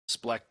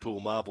Blackpool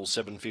Marble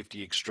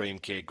 750 Extreme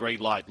Care. Green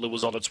light.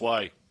 Lures on its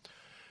way.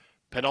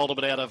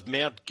 Penultimate out of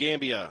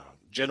Mt-Gambier.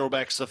 General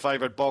Max the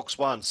favourite. Box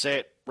one.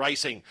 Set.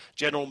 Racing.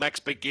 General Max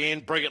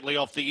began brilliantly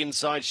off the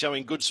inside,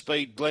 showing good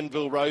speed.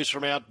 Glenville Rose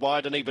from out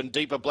wide and even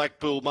deeper.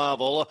 Blackpool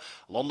Marvel.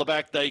 Along the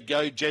back they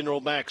go.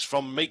 General Max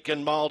from Meek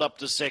and Mild up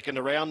to second.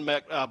 Around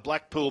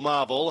Blackpool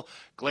Marvel.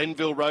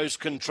 Glenville Rose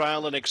can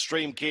trail and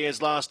Extreme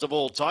Cares last of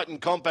all. Titan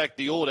Compact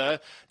the order.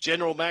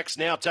 General Max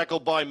now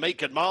tackled by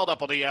Meek and Mild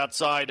up on the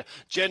outside.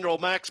 General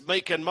Max,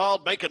 Meek and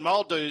Mild. Meek and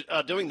Mild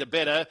doing the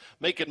better.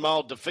 Meek and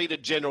Mild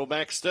defeated General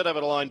Max. Third over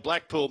the line,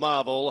 Blackpool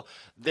Marvel.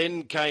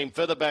 Then came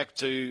further back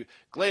to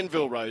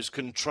Glenville Rose,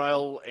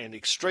 Contrail and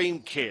Extreme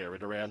Care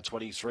at around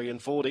 23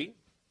 and 40.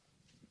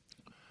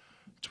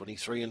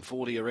 23 and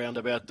 40 around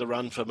about the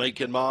run for Meek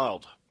and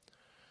Mild.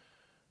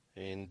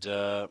 And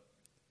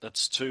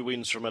that's 2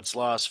 wins from its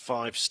last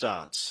 5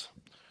 starts.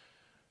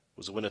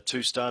 Was a winner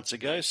 2 starts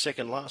ago,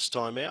 second last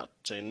time out,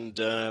 and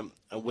a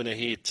winner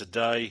here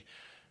today.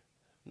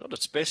 Not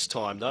its best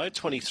time though,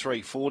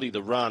 23.40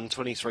 the run,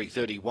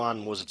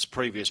 23.31 was its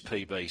previous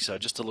PB, so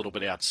just a little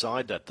bit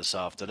outside that this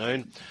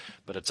afternoon.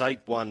 But it's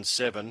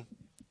 8.17,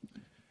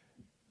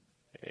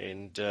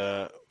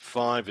 and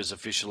 5 is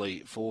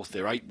officially fourth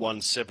there.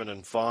 8.17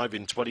 and 5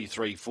 in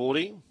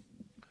 23.40.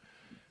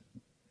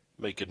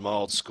 Meek and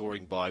Mild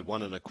scoring by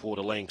 1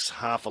 1/4 lengths,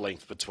 half a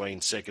length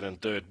between second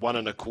and third. 1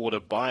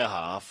 1/4 by a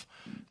half,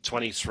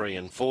 23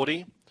 and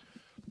 40.